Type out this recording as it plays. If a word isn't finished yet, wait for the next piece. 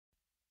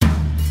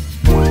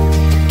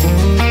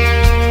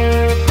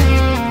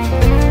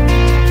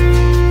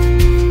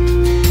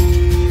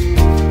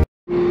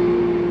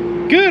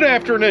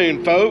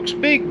afternoon, folks.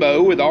 Big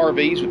Bo with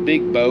RVs with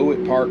Big Bo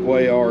at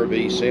Parkway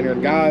RV Center.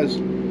 And guys,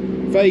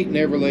 fate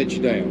never lets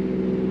you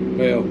down.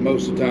 Well,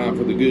 most of the time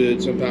for the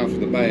good, sometimes for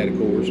the bad, of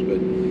course. But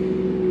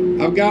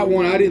I've got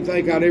one I didn't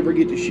think I'd ever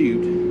get to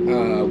shoot.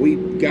 We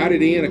got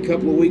it in a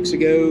couple of weeks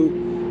ago.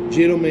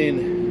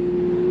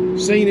 Gentleman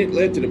seen it,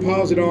 left a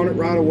deposit on it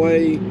right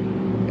away.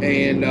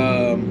 And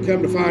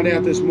come to find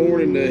out this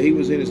morning, he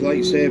was in his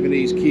late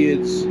 70s.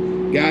 Kids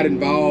got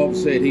involved,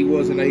 said he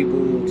wasn't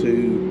able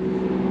to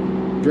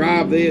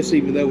drive this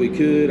even though he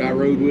could. I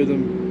rode with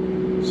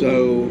him,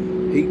 so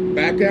he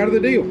backed out of the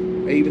deal,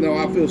 even though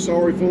I feel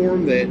sorry for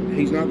him that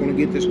he's not going to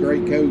get this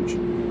great coach.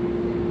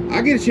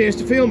 I get a chance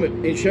to film it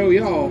and show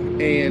y'all,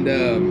 and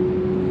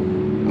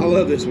I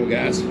love this one,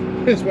 guys.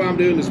 That's why I'm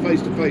doing this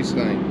face-to-face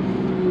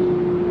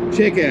thing.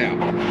 Check it out.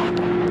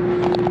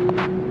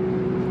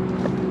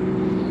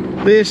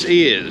 This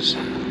is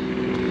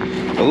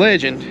the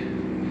legend,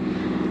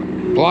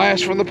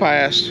 blast from the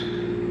past,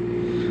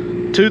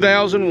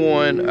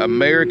 2001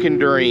 American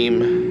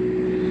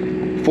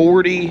Dream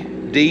 40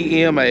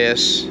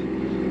 DMS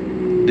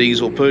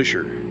diesel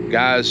pusher.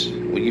 Guys,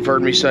 you've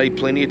heard me say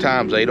plenty of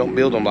times, they don't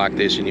build them like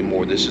this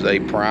anymore. This is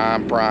a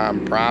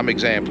prime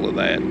example of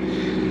that.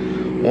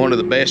 One of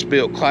the best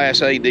built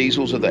Class A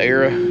diesels of the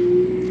era.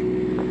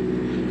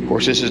 Of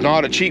course, this is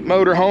not a cheap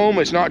motor home.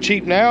 It's not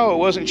cheap now. It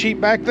wasn't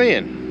cheap back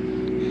then.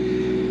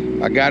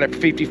 I got it for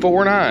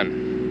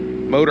 $54,900.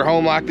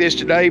 Motorhome like this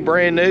today,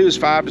 brand new, is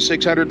 $500,000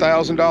 to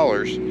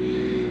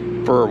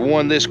 $600,000 for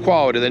one this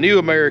quality. The new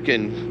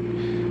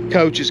American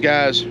coaches,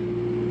 guys,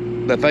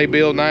 that they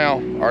build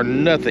now are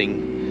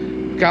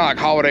nothing. Kind of like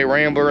Holiday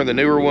Rambler, and the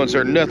newer ones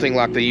are nothing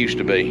like they used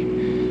to be,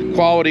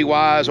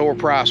 quality-wise or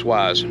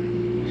price-wise.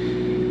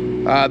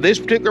 This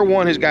particular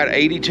one has got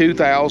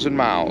 82,000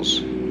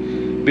 miles.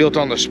 Built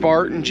on the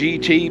Spartan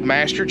GT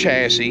Master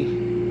chassis.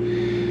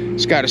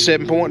 It's got a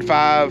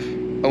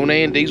 7.5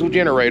 Onan diesel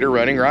generator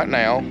running right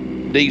now.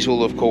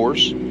 Diesel, of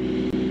course.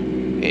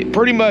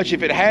 Pretty much,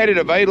 if it had it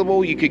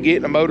available, you could get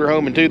in a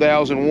motorhome in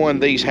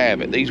 2001. These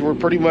have it. These were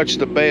pretty much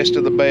the best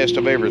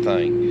of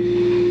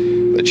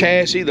everything. The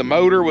chassis, the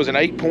motor was an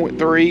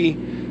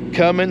 8.3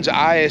 Cummins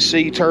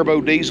ISC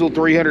turbo diesel,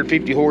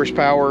 350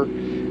 horsepower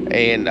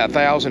and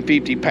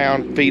 1,050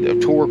 pound-feet of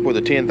torque with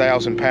a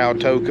 10,000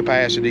 pound tow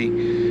capacity.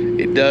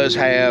 It does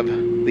have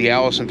the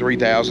Allison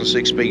 3000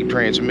 6-speed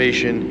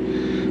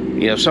transmission.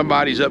 You know,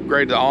 somebody's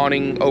upgraded the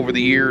awning over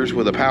the years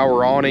with a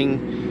power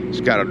awning.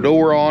 It's got a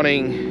door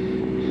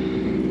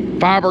awning,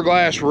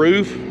 fiberglass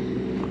roof.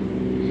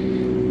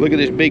 Look at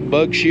this big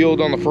bug shield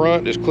on the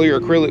front, this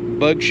clear acrylic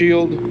bug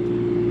shield.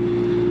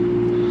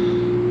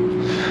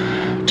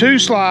 2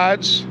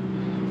 slides,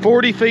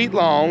 40 feet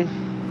long.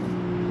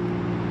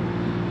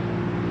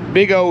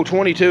 Big old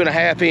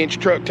 22.5-inch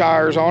truck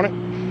tires on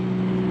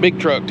it. Big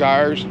truck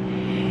tires.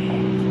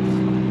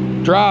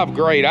 Drive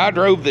great. I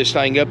drove this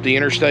thing up the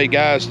interstate,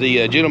 guys.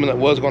 The gentleman that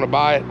was going to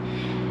buy it,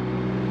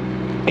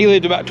 he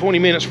lived about 20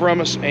 minutes from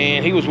us,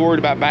 and he was worried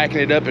about backing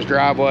it up his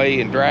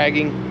driveway and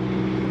dragging.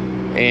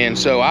 And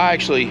so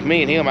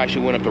me and him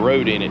actually went up the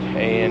road in it,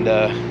 and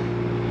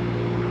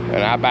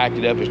I backed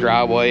it up his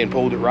driveway and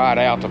pulled it right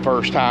out the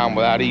first time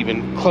without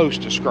even close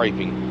to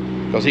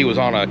scraping, because he was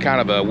on a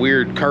kind of a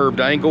weird curved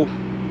angle,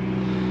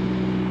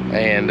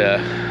 and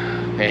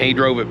he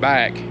drove it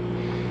back.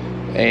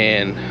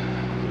 And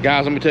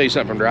guys, let me tell you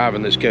something from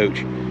driving this coach,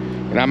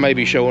 and I may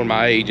be showing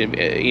my age and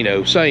you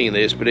know, saying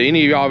this, but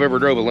any of y'all have ever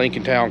drove a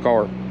Lincoln Town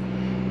car,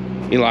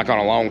 you know, like on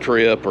a long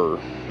trip or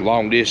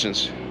long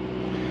distance?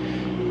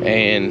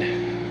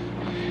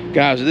 And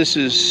guys, this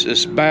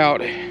is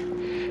about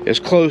as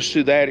close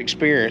to that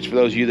experience, for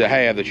those of you that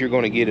have, that you're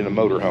going to get in a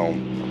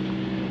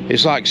motorhome.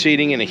 It's like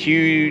sitting in a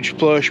huge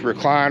plush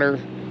recliner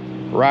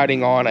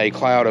riding on a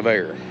cloud of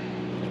air.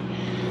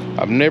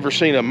 I've never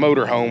seen a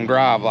motorhome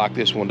drive like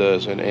this one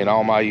does in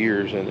all my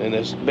years, and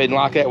it's been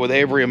like that with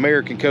every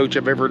American coach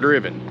I've ever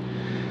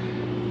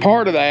driven.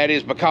 Part of that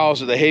is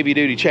because of the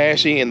heavy-duty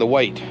chassis and the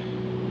weight.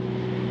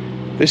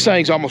 This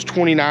thing's almost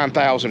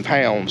 29,000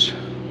 pounds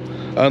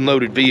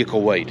unloaded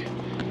vehicle weight.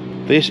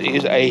 This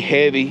is a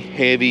heavy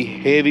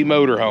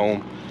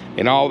motorhome,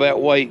 and all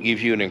that weight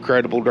gives you an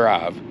incredible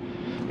drive.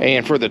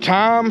 And for the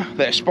time,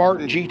 that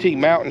Spartan GT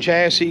mountain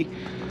chassis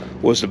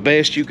was the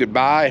best you could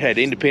buy. It had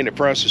independent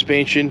front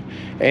suspension,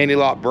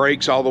 anti-lock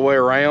brakes all the way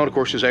around. Of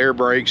course, there's air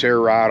brakes, air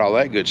ride, all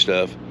that good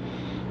stuff.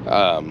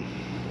 But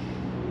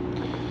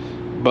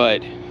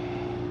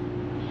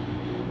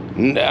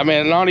I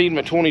mean, not even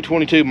a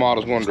 2022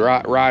 model is going to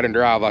ride and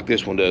drive like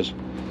this one does.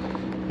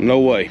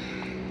 No way.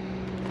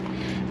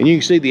 And you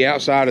can see the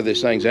outside of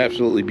this thing's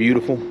absolutely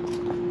beautiful.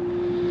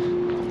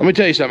 Let me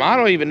tell you something, I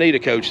don't even need a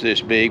coach this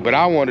big, but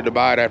I wanted to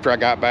buy it after I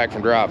got back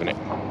from driving it.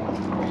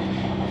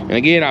 And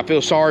again, I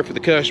feel sorry for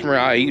the customer.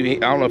 I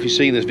don't know if you've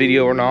seen this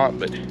video or not,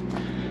 but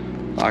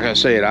like I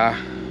said, I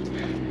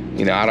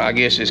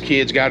guess his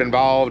kids got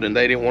involved and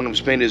they didn't want him to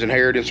spend his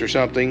inheritance or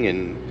something,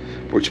 and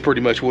which is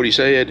pretty much what he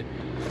said.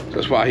 So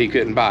that's why he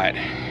couldn't buy it.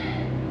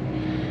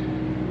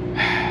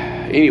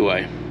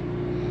 Anyway,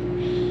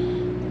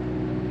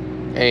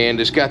 And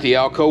it's got the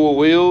Alcoa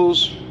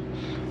wheels,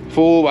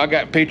 full. I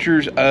got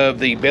pictures of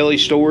the belly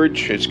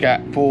storage. It's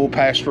got full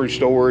pass-through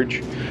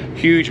storage,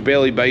 huge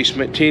belly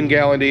basement,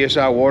 10-gallon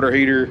DSI water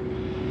heater.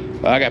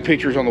 I got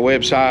pictures on the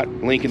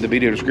website, link in the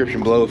video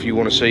description below if you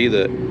want to see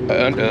the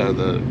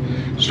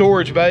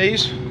storage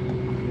bays.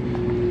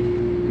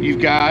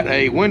 You've got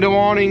a window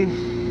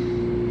awning.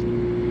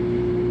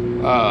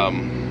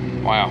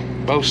 Wow,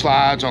 both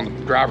slides on the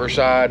driver's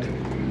side.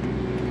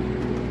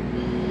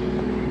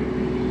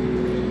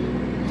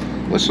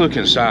 Let's look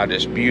inside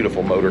this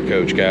beautiful motor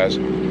coach, guys.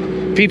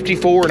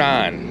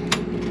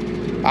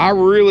 $54,900. I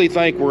really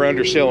think we're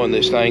underselling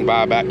this thing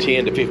by about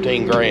 10 to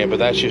 15 grand, but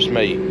that's just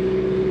me.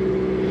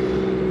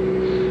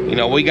 You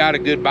know, we got a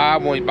good buy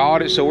when we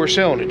bought it, so we're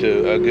selling it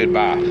to a good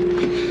buy.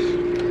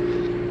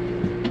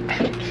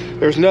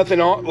 There's nothing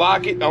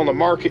like it on the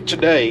market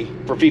today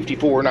for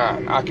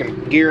 $54,900. I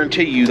can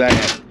guarantee you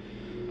that.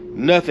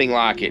 Nothing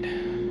like it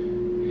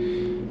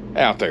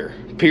out there,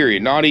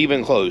 period. Not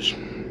even close.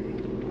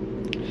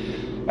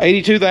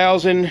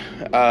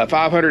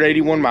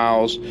 82,581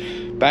 miles.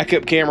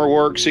 Backup camera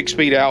work,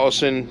 6-speed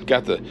Allison.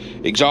 Got the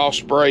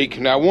exhaust brake.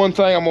 Now, one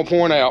thing I'm gonna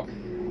point out,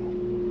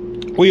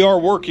 we are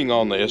working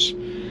on this.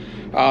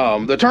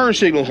 The turn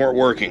signals weren't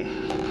working,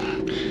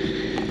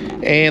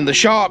 and the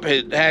shop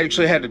had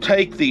actually had to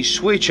take the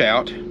switch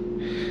out,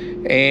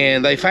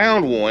 and they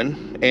found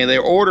one, and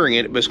they're ordering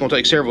it, but it's going to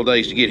take several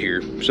days to get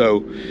here.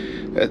 So,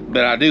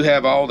 but I do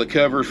have all the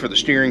covers for the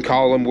steering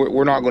column.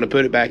 We're not going to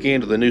put it back in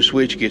until the new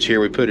switch gets here.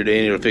 We put it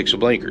in, it'll fix the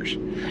blinkers.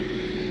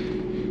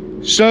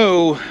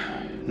 So,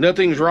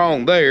 nothing's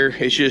wrong there.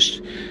 It's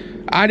just,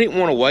 I didn't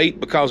want to wait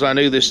because I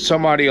knew this,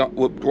 somebody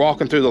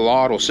walking through the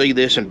lot will see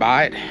this and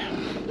buy it.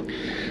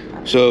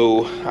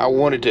 So, I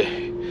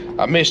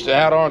missed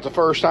out on it the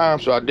first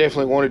time, so I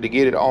definitely wanted to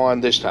get it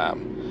on this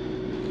time.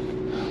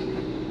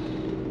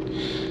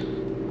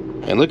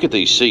 And look at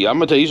these seats. I'm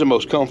gonna tell you, these are the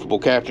most comfortable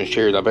captain's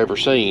chairs I've ever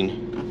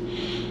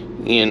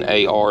seen in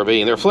a RV.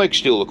 And they're flex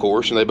steel, of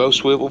course, and they both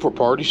swivel for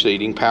party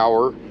seating,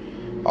 power,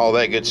 all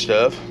that good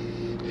stuff.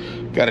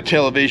 Got a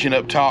television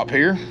up top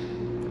here,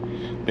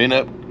 been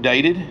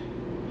updated.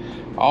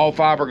 All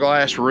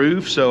fiberglass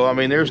roof, so I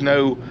mean there's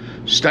no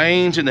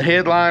stains in the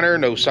headliner,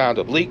 no signs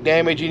of leak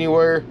damage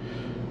anywhere.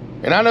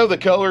 And I know the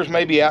colors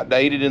may be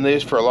outdated in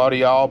this for a lot of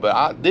y'all,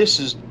 but this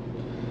is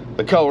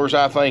the colors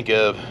I think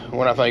of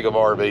when I think of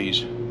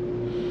RVs.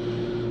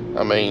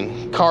 I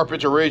mean,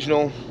 carpet's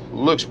original,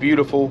 looks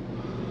beautiful.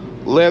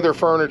 Leather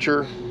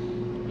furniture.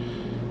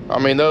 I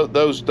mean,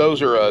 those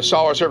are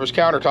solid surface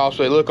countertops.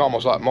 They look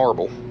almost like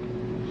marble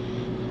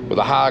with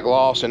a high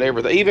gloss and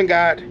everything. Even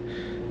got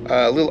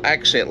little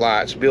accent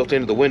lights built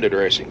into the window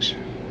dressings.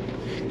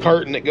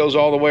 Curtain that goes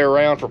all the way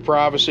around for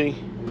privacy.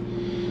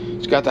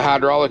 It's got the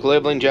hydraulic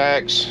leveling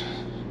jacks.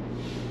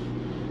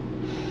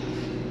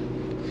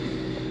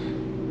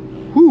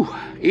 Whew.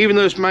 Even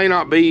though this may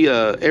not be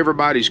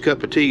everybody's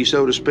cup of tea,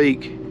 so to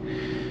speak,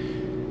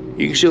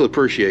 you can still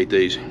appreciate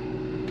these.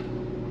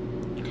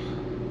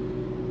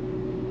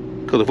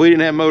 Because if we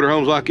didn't have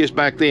motorhomes like this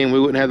back then, we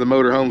wouldn't have the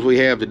motorhomes we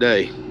have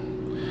today.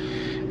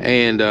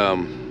 And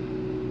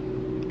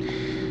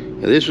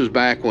this was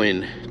back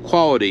when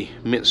quality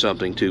meant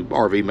something to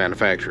RV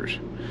manufacturers.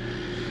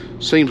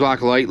 Seems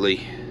like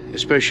lately,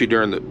 especially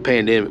during the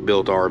pandemic,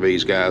 built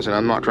RVs, guys, and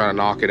I'm not trying to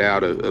knock it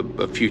out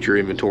of future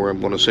inventory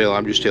I'm going to sell.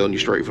 I'm just telling you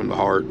straight from the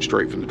heart,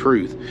 straight from the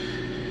truth.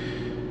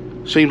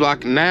 Seems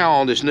like now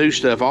on this new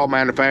stuff, all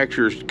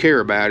manufacturers care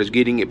about is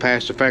getting it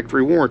past the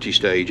factory warranty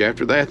stage.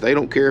 After that, they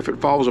don't care if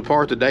it falls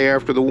apart the day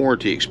after the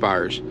warranty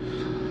expires.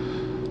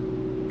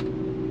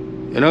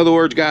 In other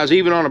words, guys,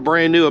 even on a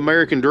brand new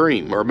American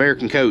Dream or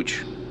American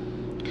Coach,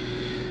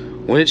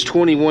 when it's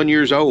 21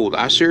 years old,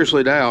 I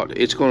seriously doubt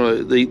it's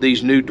going to,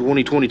 these new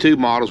 2022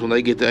 models, when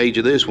they get the age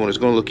of this one, it's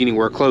going to look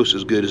anywhere close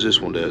as good as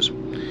this one does.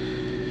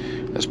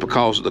 That's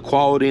because of the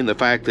quality and the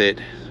fact that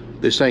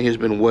this thing has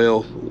been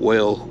well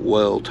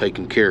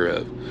taken care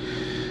of.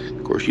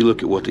 Of course, you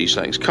look at what these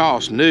things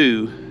cost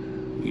new,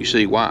 you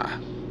see why. I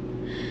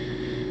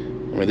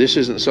mean, this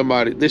isn't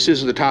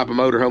the type of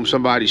motorhome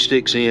somebody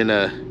sticks in,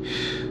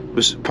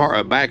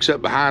 backs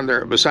up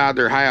beside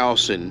their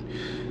house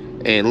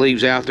and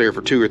leaves out there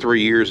for 2 or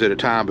 3 years at a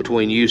time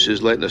between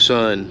uses, letting the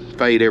sun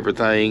fade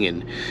everything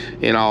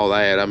and all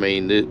that. I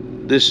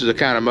mean, this is the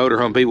kind of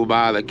motorhome people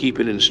buy that keep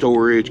it in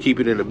storage, keep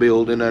it in a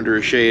building, under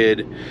a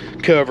shed,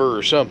 cover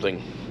or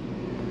something.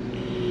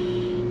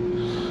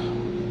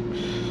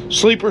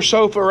 Sleeper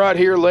sofa right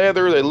here,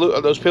 leather.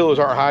 Those pillows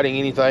aren't hiding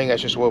anything.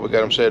 That's just what we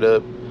got them set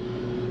up.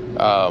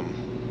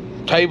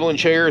 Table and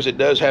chairs. It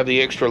does have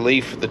the extra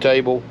leaf at the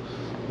table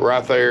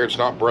right there. It's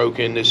not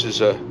broken. This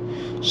is a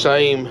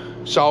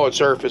same solid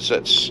surface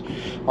that's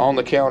on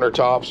the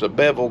countertops. A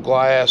bevel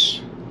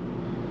glass,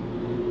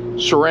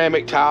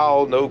 ceramic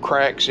tile, no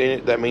cracks in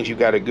it. That means you've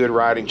got a good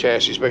riding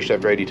chassis, especially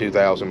after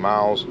 82,000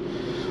 miles.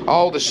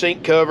 All the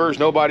sink covers,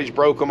 nobody's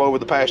broke them over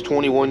the past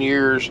 21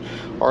 years,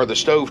 or the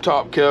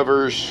stovetop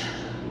covers.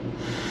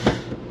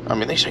 I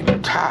mean, these things are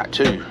tight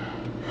too.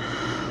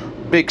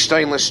 Big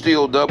stainless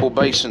steel double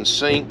basin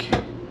sink.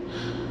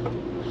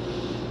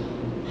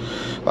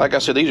 Like I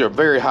said, these are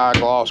very high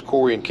gloss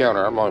Corian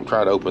counter. I'm not even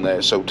trying to open that,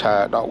 it's so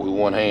tight, not with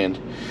one hand.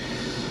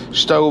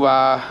 Stove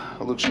eye,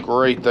 looks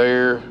great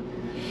there.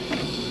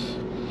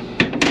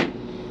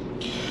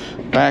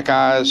 Back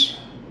eyes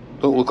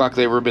don't look like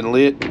they've ever been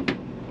lit.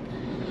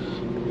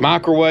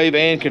 Microwave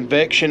and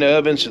convection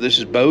oven, so this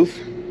is both.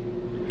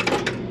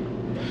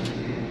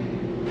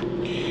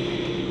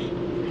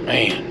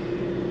 Man,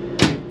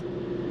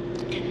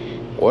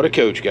 what a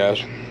coach,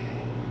 guys.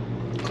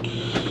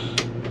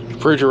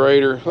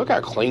 Refrigerator, look how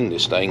clean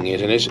this thing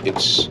is, and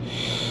it's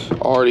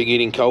already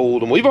getting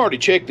cold. And we've already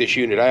checked this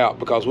unit out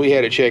because we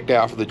had it checked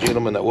out for the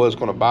gentleman that was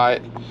going to buy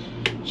it.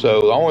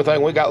 So the only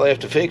thing we got left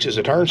to fix is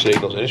the turn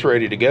signals, and it's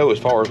ready to go as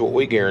far as what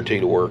we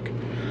guarantee to work.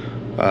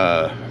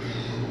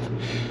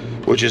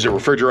 Which is a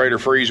refrigerator,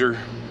 freezer,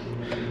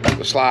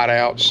 the slide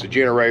outs, the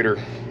generator,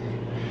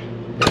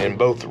 and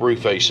both the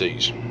roof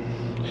ACs.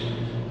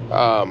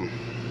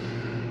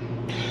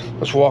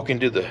 Let's walk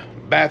into the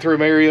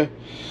bathroom area.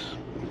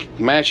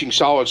 Matching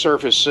solid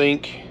surface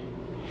sink.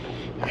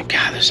 My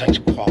God, this thing's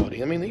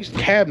quality. I mean, these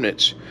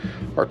cabinets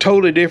are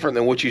totally different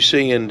than what you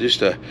see in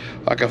just of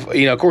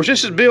course,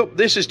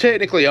 this is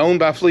technically owned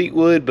by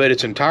Fleetwood, but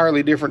it's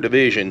entirely different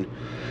division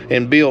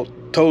and built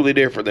totally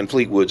different than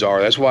Fleetwood's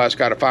are. That's why it's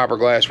got a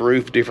fiberglass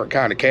roof, different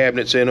kind of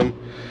cabinets in them,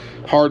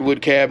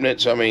 hardwood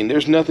cabinets. I mean,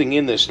 there's nothing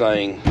in this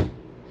thing.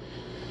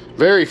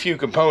 Very few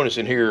components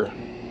in here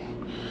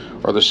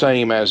are the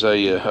same as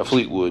a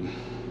Fleetwood.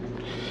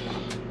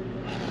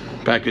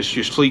 In fact, it's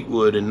just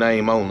Fleetwood in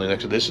name only.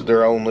 Like, this is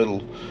their own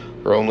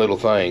little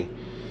thing.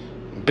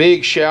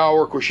 Big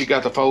shower. Of course, you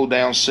got the fold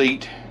down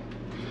seat.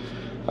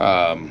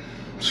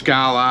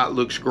 Skylight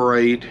looks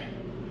great.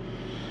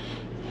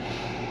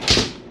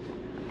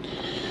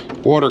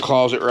 Water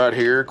closet right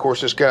here. Of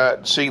course, it's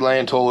got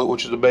Sealand toilet,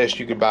 which is the best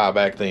you could buy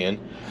back then.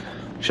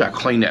 See how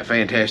clean that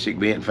fantastic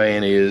vent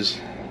fan is.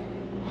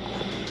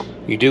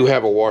 You do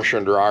have a washer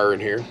and dryer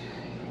in here.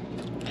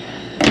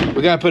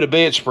 We got to put a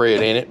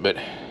bedspread in it, but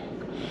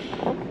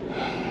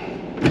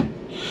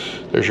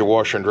there's your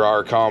washer and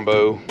dryer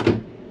combo,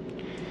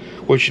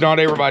 which not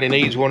everybody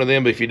needs one of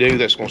them, but if you do,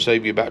 that's going to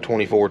save you about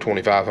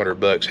 $2,400–2,500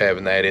 bucks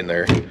having that in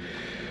there.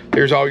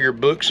 There's all your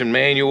books and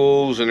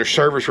manuals, and there's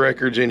service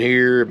records in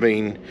here. I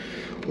mean,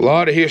 a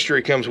lot of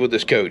history comes with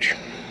this coach.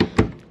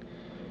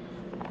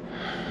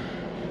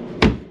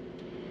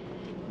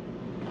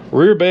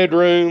 Rear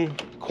bedroom,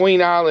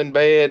 Queen Island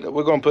bed.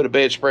 We're going to put a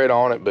bedspread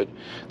on it, but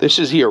this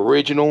is the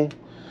original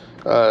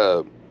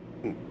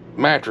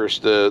mattress.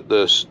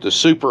 The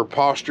super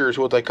posture is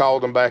what they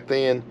called them back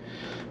then.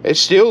 It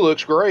still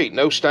looks great.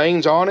 No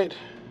stains on it.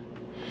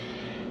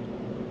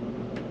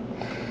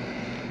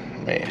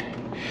 Man.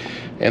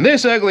 And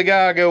this ugly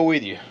guy will go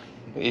with you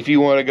if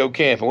you want to go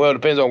camping. Well, it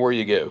depends on where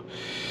you go.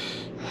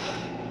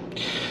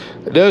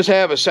 It does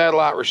have a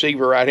satellite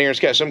receiver right here.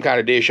 It's got some kind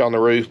of dish on the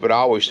roof, but I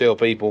always tell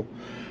people,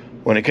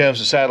 when it comes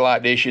to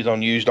satellite dishes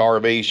on used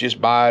RVs, just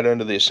buy it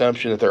under the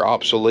assumption that they're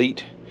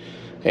obsolete.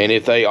 And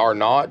if they are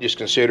not, just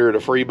consider it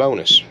a free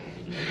bonus.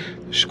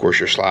 Of course,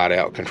 your slide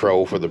out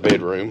control for the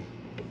bedroom.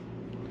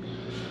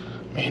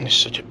 Man, this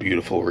is such a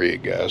beautiful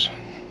rig, guys.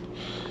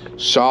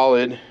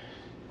 Solid.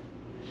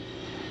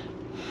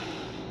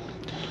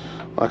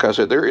 Like I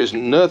said, there is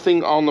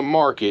nothing on the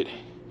market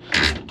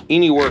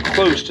anywhere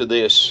close to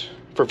this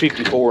for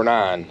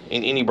 $54,900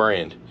 in any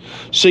brand.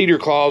 Cedar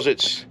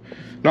closets,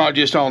 not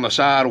just on the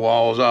side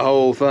walls, the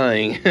whole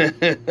thing.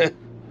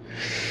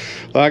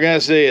 Like I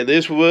said,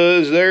 this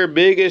was their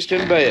biggest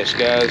and best,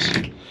 guys.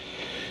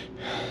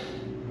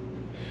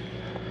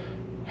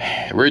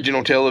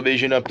 Original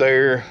television up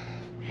there.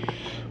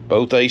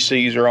 Both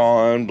ACs are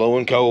on,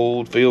 blowing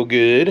cold, feel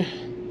good.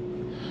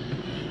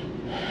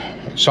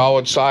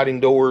 Solid sliding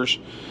doors.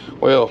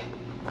 Well,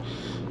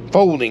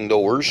 folding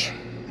doors.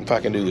 If I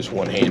can do this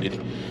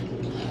one-handed.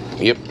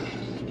 Yep.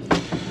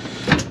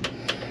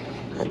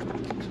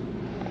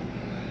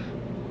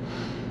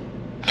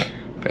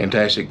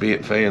 Fantastic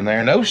vent fan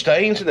there. No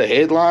stains in the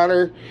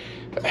headliner.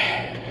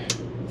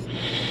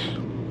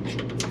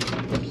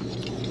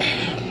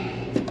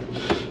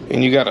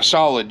 And you got a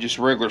solid, just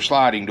regular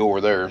sliding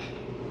door there.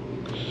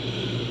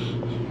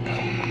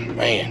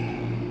 Man.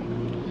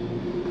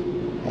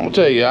 I'm gonna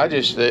tell you, I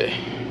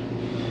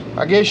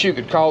guess you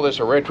could call this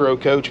a retro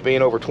coach,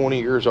 being over 20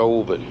 years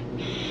old, but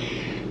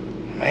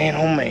man,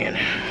 oh man.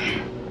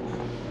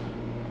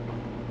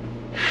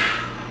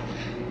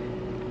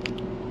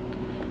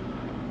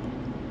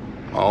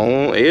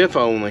 Oh, if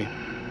only.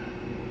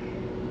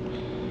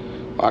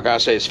 Like I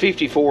said, it's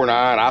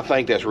 $54,900. I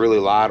think that's really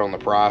light on the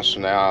price.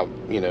 Now,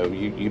 you know,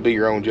 you be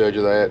your own judge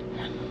of that.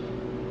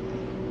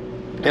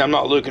 And I'm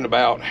not looking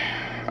about,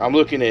 I'm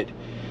looking at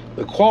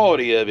the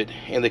quality of it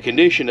and the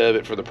condition of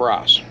it for the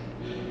price.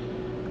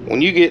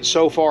 When you get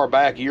so far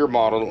back, your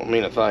model don't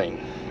mean a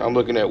thing. I'm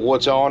looking at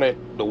what's on it,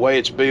 the way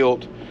it's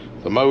built,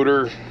 the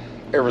motor,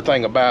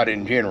 everything about it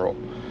in general.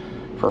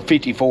 For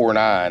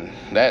 $54,900,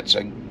 that's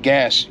a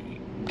gas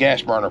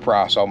burner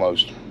price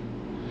almost.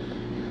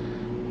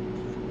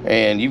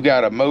 And you've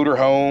got a motor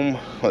home,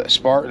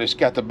 Spartan, it's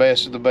got the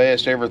best of the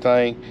best,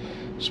 everything.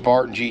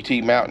 Spartan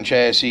GT mountain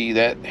chassis.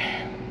 That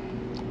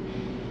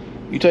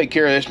you take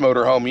care of this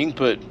motor home, you can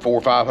put 400,000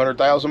 or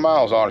 500,000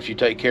 miles on if you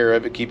take care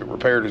of it, keep it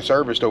repaired and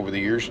serviced over the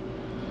years.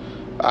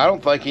 I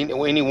don't think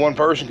any one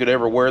person could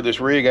ever wear this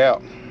rig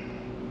out.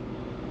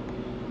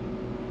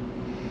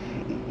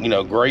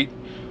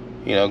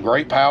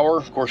 Great power.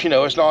 Of course,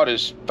 it's not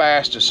as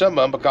fast as some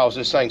of them because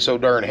this thing's so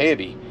darn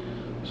heavy.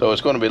 So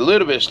it's going to be a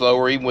little bit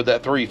slower even with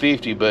that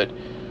 350. But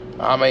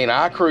I mean,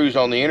 I cruised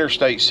on the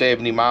interstate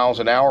 70 miles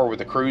an hour with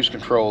the cruise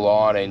control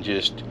on, and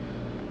just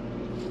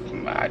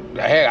I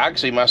could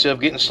see myself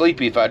getting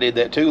sleepy if I did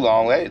that too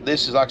long.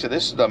 This is, like I said,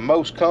 this is the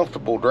most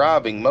comfortable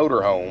driving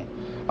motorhome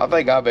I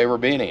think I've ever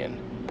been in.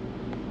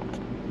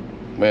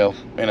 Well,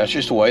 and that's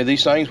just the way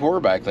these things were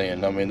back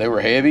then. I mean, they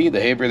were heavy. The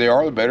heavier they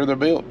are, the better they're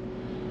built.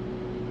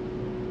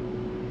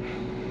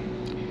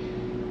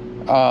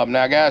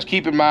 Now, guys,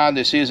 keep in mind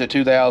this is a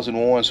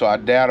 2001, so I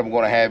doubt I'm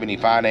going to have any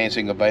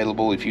financing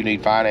available. If you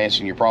need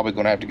financing, you're probably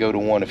going to have to go to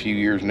one a few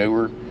years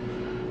newer.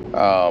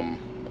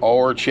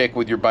 Or check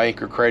with your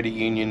bank or credit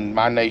union.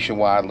 My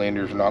nationwide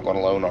lenders are not going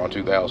to loan on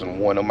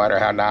 2001, no matter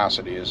how nice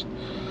it is.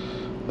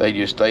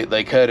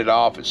 They cut it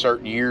off at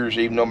certain years,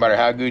 even no matter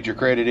how good your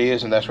credit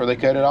is, and that's where they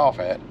cut it off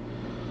at.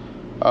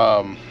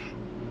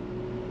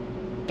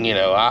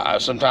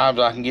 Sometimes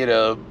I can get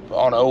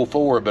on a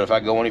 04, but if I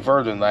go any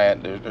further than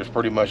that, there's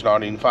pretty much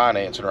not any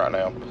financing right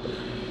now.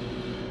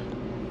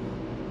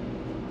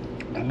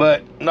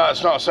 But no,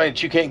 it's not saying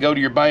that you can't go to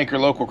your bank or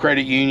local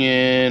credit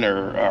union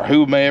or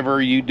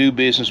whomever you do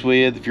business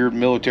with. If you're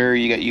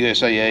military, you got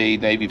USAA,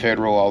 Navy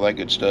Federal, all that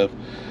good stuff,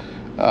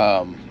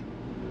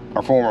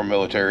 or former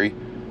military.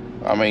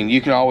 I mean, you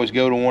can always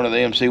go to one of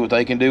them, see what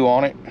they can do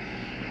on it,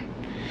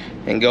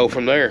 and go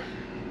from there.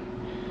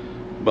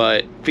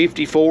 But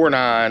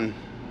 54.9,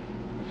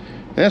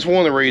 that's one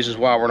of the reasons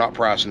why we're not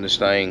pricing this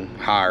thing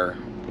higher,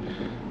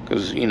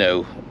 because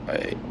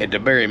at the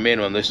very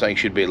minimum, this thing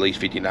should be at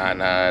least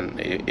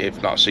 59.9,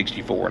 if not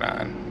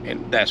 64.9,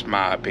 and that's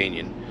my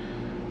opinion.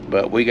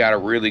 But we got a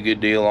really good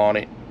deal on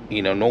it.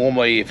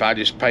 Normally if I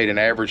just paid an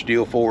average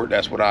deal for it,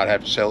 that's what I'd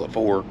have to sell it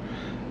for.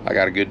 I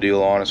got a good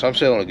deal on it, so I'm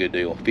selling a good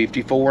deal.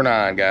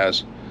 54.9,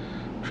 guys.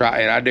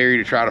 And I dare you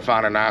to try to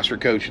find a nicer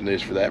coach than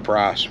this for that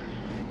price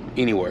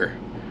anywhere.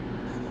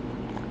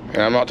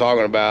 And I'm not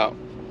talking about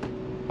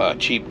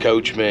cheap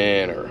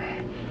Coachman or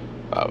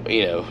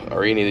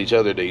or any of these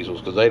other diesels,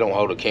 because they don't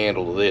hold a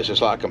candle to this.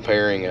 It's like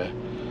comparing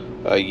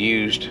a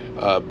used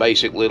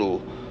basic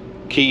little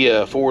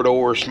Kia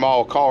 4-door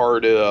small car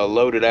to a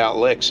loaded out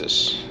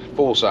Lexus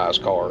full-size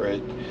car.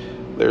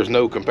 There's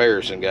no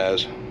comparison,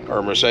 guys.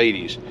 Or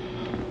Mercedes.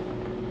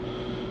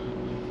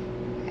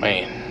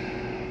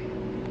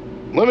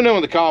 Man, let me know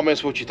in the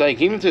comments what you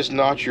think. Even if it's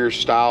not your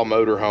style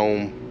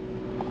motorhome,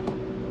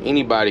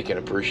 anybody can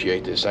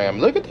appreciate this thing. I mean,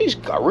 look at these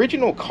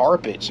original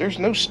carpets. There's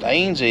no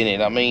stains in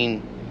it. I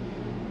mean,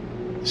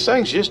 this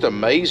thing's just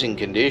amazing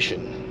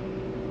condition,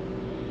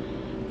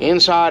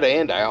 inside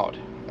and out.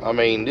 I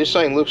mean, this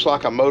thing looks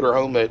like a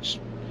motorhome that's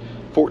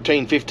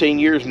 14, 15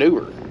 years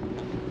newer.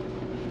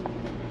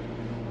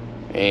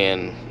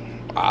 And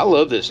I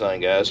love this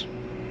thing, guys.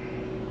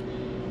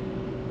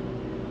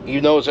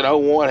 Even though it's an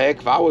 01, heck,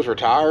 if I was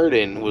retired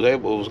and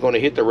was going to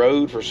hit the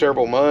road for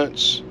several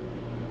months,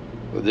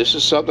 this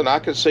is something I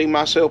could see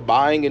myself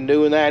buying and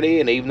doing that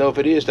in, even though if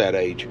it is that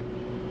age,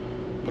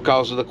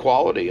 because of the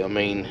quality. I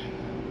mean,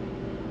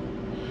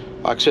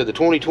 like I said, the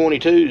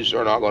 2022s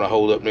are not going to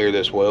hold up near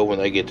this well when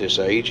they get this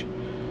age,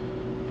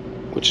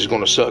 which is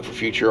going to suck for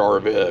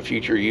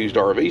future used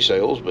RV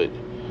sales. But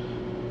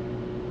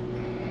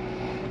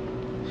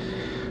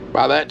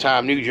by that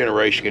time, new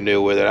generation can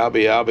deal with it. I'll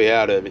be out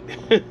of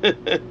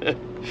it.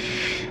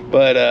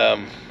 But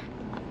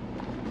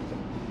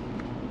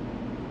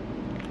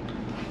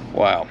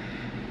wow.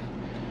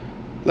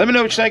 Let me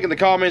know what you think in the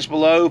comments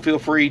below. Feel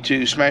free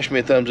to smash me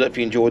a thumbs up if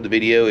you enjoyed the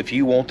video. If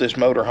you want this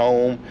motor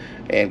home,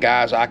 and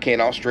guys, I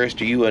cannot stress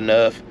to you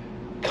enough,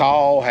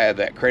 call, have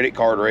that credit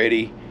card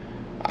ready.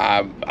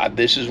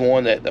 This is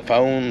one that the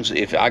phones,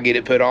 if I get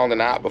it put on the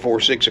night before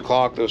 6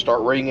 o'clock, they'll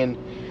start ringing.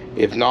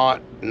 If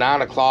not,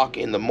 9 o'clock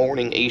in the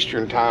morning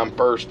Eastern time,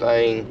 first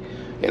thing.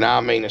 And I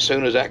mean, as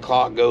soon as that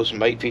clock goes from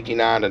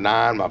 8:59 to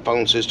 9, my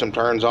phone system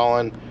turns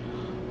on.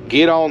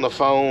 Get on the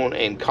phone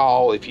and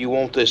call if you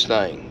want this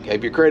thing.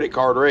 Have your credit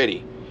card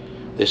ready.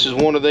 This is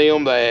one of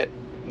them that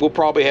we'll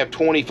probably have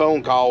 20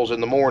 phone calls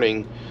in the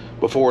morning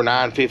before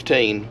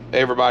 9:15,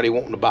 everybody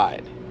wanting to buy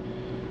it.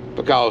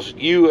 Because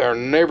you are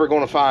never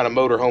going to find a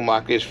motorhome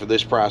like this for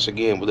this price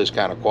again with this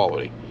kind of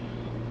quality.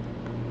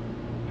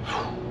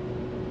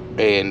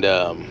 And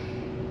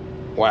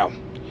wow,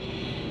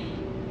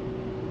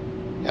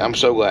 I'm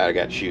so glad I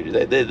got to shoot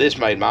it. This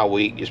made my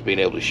week, just being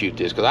able to shoot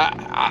this, because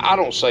I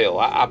don't sell.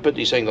 I put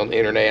these things on the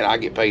internet. I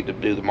get paid to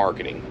do the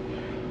marketing,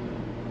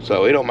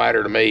 so it don't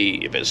matter to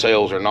me if it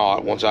sells or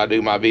not. Once I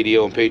do my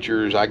video and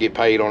pictures, I get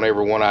paid on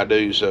every one I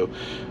do, so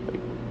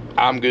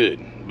I'm good.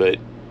 But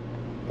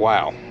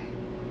wow,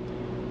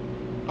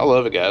 I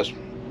love it, guys.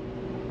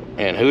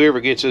 And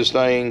whoever gets this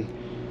thing,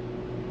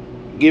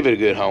 give it a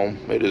good home.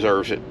 It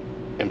deserves it.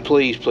 And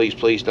please, please,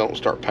 please don't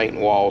start painting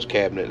walls,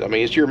 cabinets. I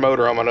mean, it's your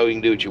motorhome. I know you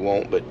can do what you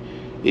want, but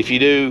if you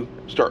do,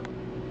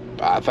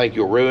 I think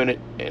you'll ruin it.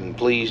 And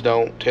please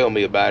don't tell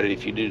me about it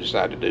if you do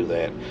decide to do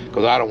that,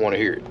 because I don't want to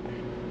hear it.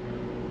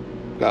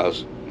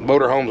 Because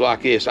motorhomes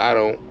like this, I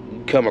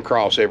don't come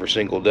across every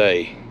single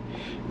day,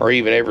 or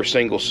even every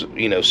single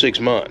 6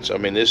 months. I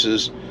mean, this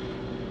is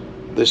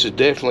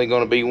definitely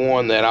going to be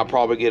one that I'll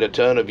probably get a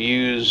ton of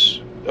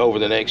views over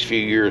the next few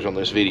years on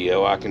this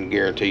video. I can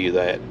guarantee you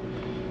that.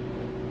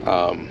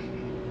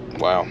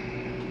 Wow.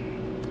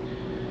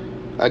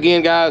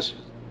 Again, guys,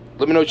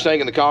 let me know what you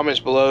think in the comments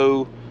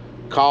below.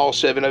 Call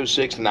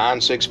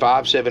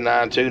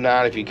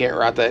 706-965-7929. If you can't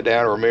write that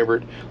down or remember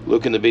it,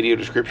 look in the video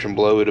description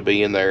below. It'll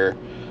be in there.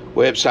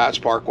 Website's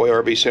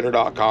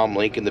parkwayrvcenter.com.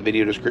 Link in the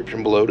video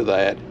description below to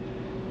that.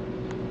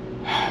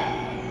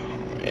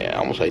 Yeah, I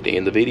almost hate to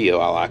end the video.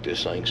 I like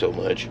this thing so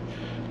much.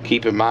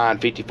 Keep in mind,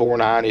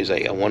 $54.9 is a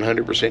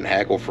 100%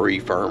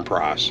 hackle-free firm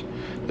price.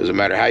 Doesn't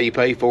matter how you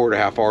pay for it or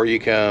how far you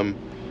come.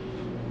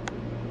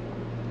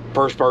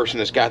 First person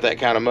that's got that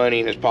kind of money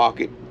in his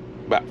pocket,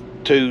 about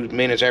 2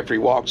 minutes after he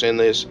walks in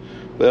this,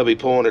 they'll be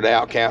pulling it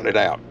out, counting it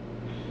out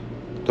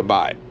to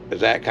buy it.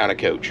 It's that kind of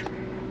coach.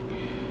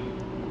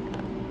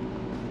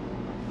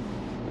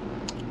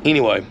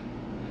 Anyway,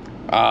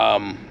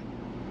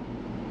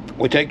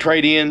 we take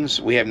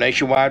trade-ins. We have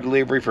nationwide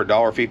delivery for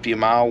 $1.50 a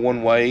mile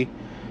one way.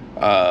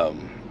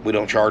 We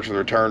don't charge for the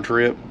return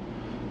trip.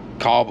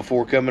 Call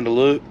before coming to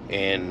look,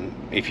 and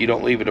if you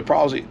don't leave a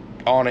deposit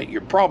on it, you're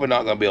probably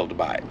not going to be able to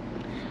buy it.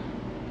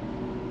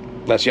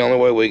 That's the only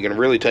way we can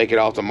really take it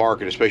off the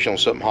market, especially on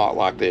something hot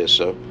like this.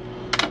 So,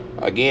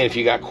 again, if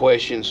you got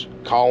questions,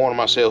 call one of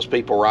my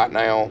salespeople right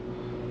now,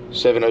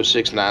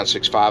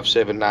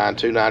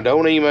 706-965-7929.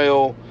 Don't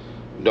email,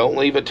 don't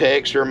leave a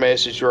text or a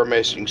message to our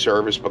messaging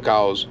service,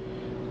 because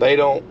they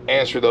don't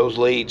answer those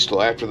leads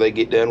till after they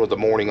get done with the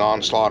morning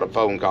onslaught of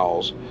phone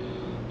calls.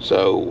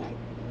 So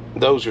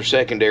those are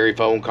secondary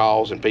phone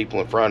calls, and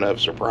people in front of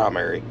us are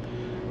primary.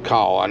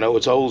 Call. I know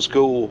it's old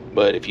school,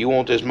 but if you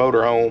want this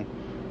motorhome,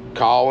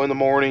 call in the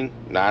morning,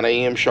 9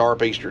 a.m.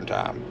 sharp Eastern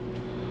time.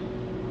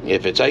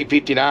 If it's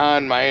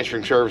 8:59, my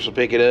answering service will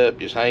pick it up.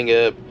 Just hang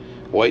up,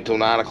 wait till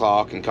 9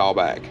 o'clock, and call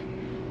back.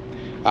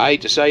 I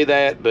hate to say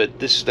that, but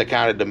this is the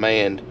kind of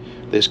demand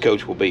this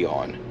coach will be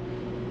on.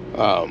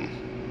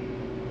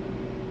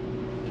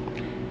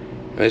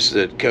 This is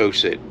a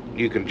coach that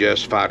you can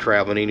justify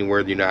traveling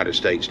anywhere in the United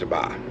States to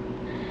buy.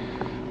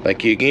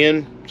 Thank you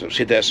again. So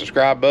hit that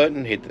subscribe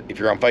button. If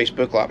you're on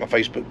Facebook, like my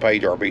Facebook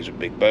page, RB's with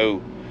Big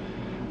Bo.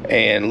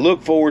 And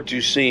look forward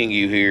to seeing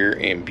you here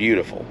in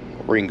beautiful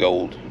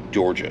Ringgold,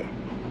 Georgia.